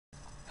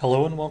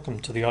Hello and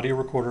welcome to the Audio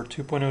Recorder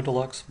 2.0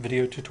 Deluxe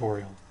video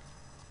tutorial.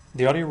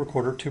 The Audio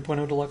Recorder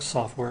 2.0 Deluxe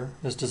software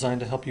is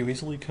designed to help you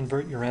easily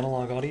convert your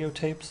analog audio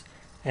tapes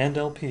and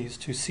LPs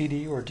to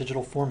CD or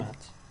digital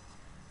formats.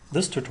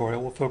 This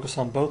tutorial will focus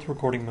on both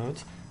recording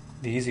modes,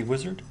 the Easy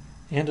Wizard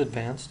and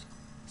Advanced,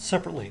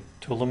 separately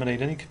to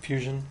eliminate any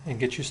confusion and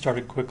get you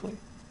started quickly.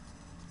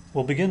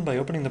 We'll begin by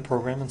opening the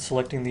program and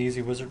selecting the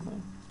Easy Wizard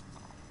mode.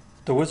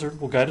 The wizard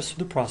will guide us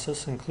through the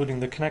process, including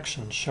the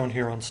connections shown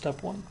here on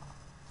step 1.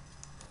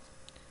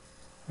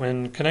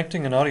 When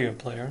connecting an audio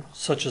player,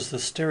 such as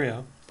this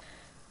stereo,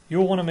 you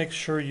will want to make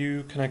sure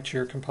you connect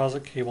your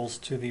composite cables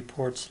to the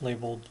ports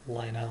labeled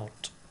line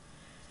out.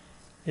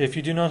 If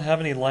you do not have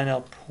any line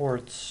out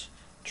ports,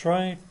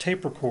 try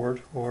tape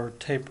record or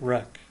tape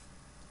rec.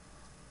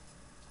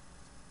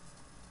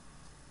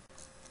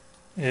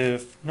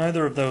 If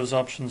neither of those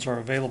options are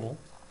available,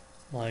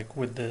 like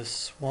with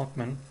this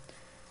Walkman,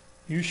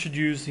 you should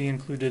use the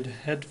included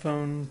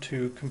headphone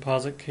to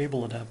composite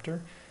cable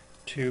adapter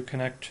to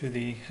connect to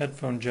the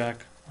headphone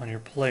jack on your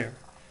player.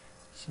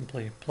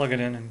 Simply plug it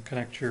in and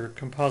connect your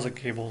composite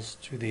cables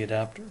to the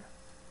adapter.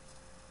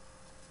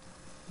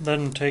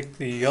 Then take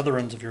the other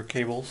ends of your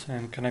cables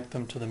and connect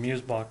them to the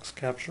MuseBox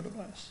capture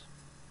device.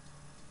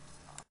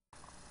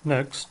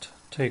 Next,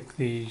 take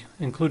the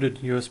included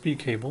USB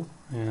cable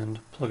and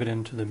plug it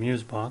into the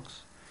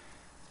MuseBox,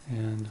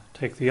 and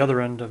take the other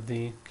end of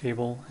the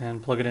cable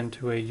and plug it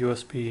into a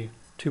USB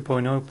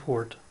 2.0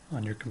 port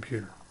on your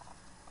computer.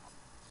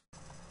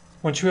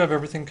 Once you have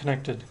everything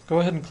connected,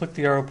 go ahead and click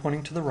the arrow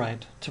pointing to the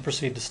right to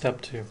proceed to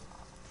step 2.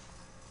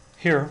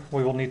 Here,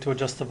 we will need to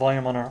adjust the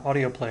volume on our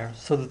audio player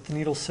so that the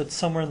needle sits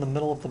somewhere in the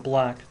middle of the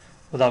black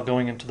without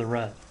going into the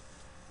red.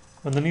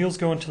 When the needles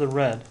go into the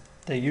red,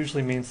 that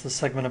usually means the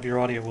segment of your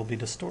audio will be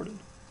distorted.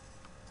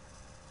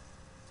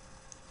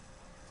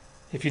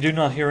 If you do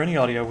not hear any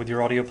audio with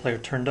your audio player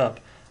turned up,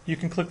 you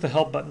can click the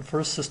Help button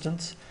for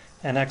assistance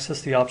and access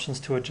the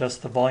options to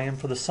adjust the volume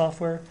for the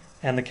software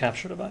and the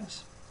capture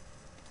device.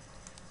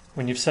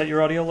 When you've set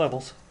your audio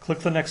levels, click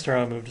the next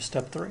arrow and move to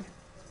Step 3.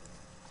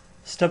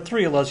 Step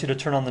 3 allows you to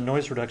turn on the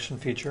noise reduction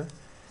feature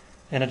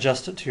and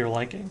adjust it to your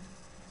liking.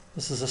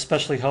 This is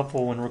especially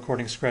helpful when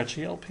recording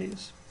scratchy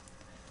LPs.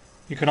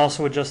 You can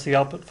also adjust the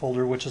output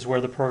folder, which is where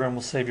the program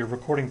will save your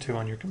recording to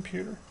on your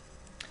computer.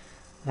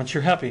 Once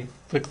you're happy,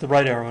 click the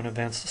right arrow and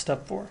advance to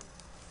Step 4.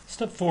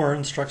 Step 4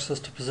 instructs us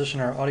to position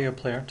our audio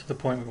player to the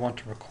point we want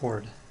to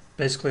record,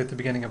 basically at the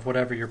beginning of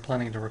whatever you're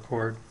planning to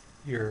record,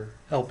 your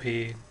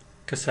LP,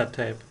 cassette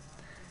tape.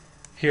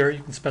 Here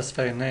you can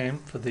specify a name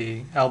for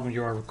the album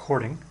you are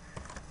recording.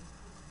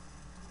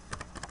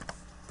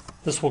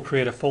 This will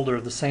create a folder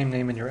of the same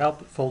name in your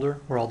output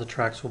folder where all the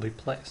tracks will be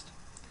placed.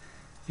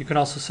 You can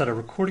also set a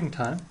recording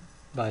time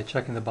by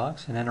checking the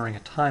box and entering a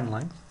time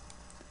length.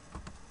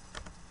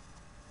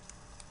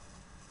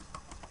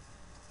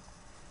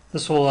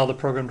 This will allow the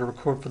program to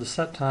record for the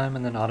set time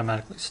and then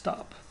automatically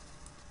stop.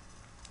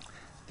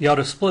 The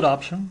auto split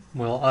option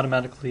will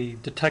automatically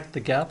detect the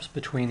gaps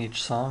between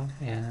each song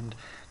and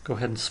go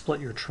ahead and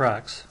split your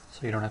tracks,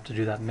 so you don't have to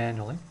do that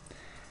manually.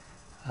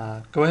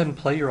 Go ahead and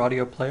play your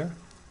audio player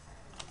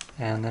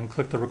and then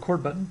click the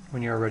record button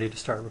when you are ready to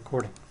start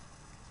recording.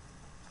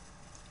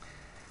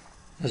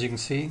 As you can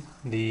see,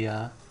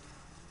 the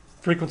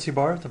frequency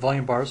bar, the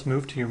volume bars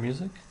move to your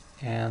music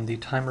and the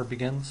timer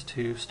begins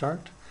to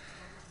start.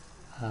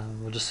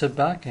 We'll just sit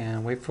back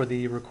and wait for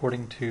the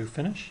recording to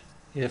finish.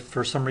 If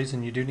for some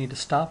reason you do need to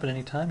stop at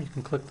any time, you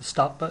can click the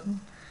stop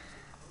button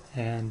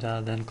and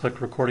then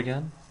click record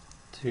again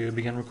to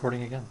begin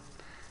recording again.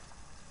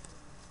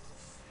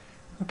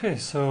 Okay,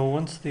 so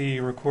once the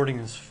recording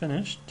is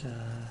finished,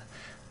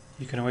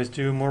 you can always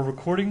do more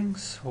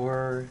recordings,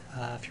 or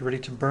if you're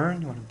ready to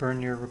burn, you want to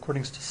burn your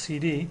recordings to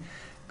CD,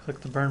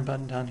 click the burn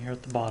button down here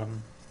at the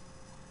bottom.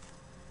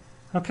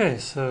 Okay,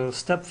 so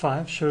step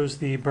 5 shows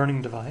the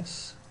burning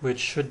device, which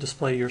should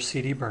display your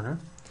CD burner.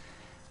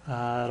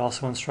 It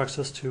also instructs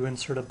us to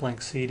insert a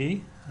blank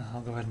CD.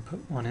 I'll go ahead and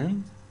put one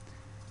in.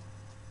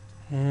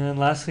 And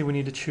lastly, we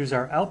need to choose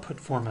our output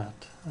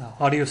format,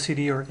 audio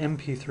CD or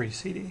MP3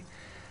 CD.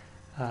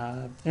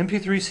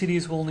 MP3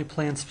 CDs will only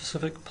play in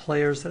specific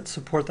players that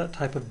support that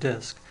type of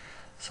disc.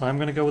 So I'm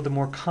going to go with the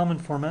more common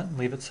format and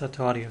leave it set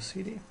to audio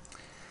CD.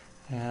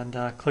 And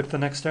click the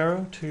next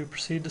arrow to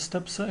proceed to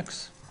step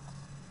 6.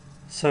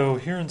 So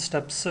here in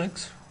step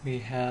 6, we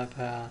have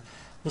a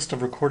list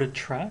of recorded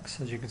tracks.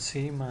 As you can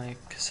see, my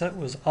cassette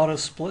was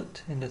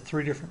auto-split into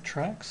 3 different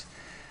tracks.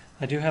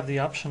 I do have the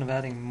option of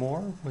adding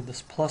more with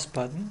this plus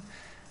button.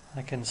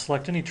 I can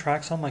select any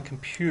tracks on my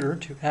computer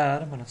to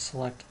add. I'm going to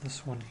select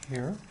this one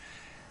here.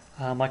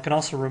 I can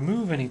also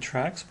remove any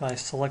tracks by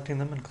selecting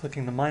them and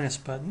clicking the minus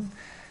button.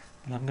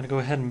 But I'm going to go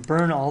ahead and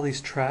burn all these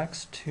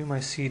tracks to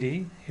my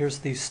CD. Here's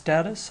the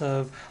status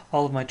of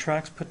all of my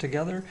tracks put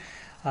together.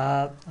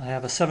 I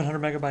have a 700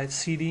 megabyte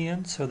CD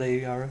in, so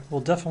they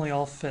will definitely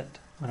all fit.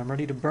 When I'm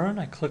ready to burn,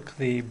 I click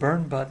the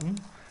burn button,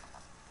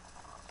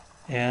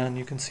 and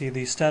you can see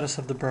the status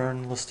of the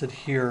burn listed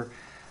here.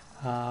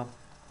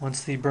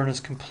 Once the burn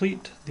is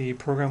complete, the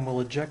program will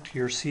eject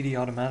your CD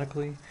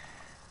automatically,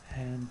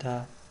 and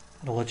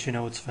it'll let you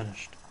know it's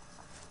finished.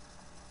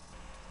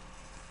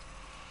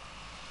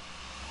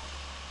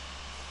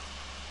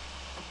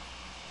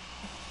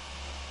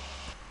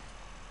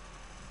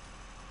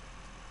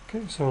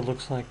 Okay, so it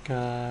looks like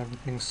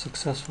everything's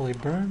successfully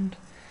burned.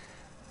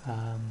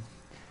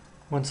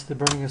 Once the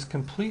burning is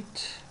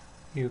complete,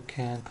 you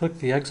can click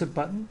the exit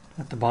button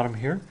at the bottom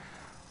here,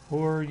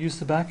 or use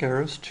the back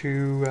arrows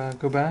to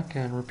go back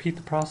and repeat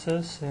the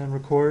process and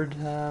record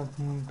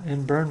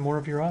and burn more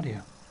of your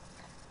audio.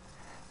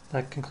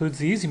 That concludes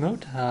the easy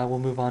mode. We'll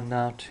move on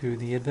now to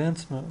the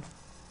advanced mode.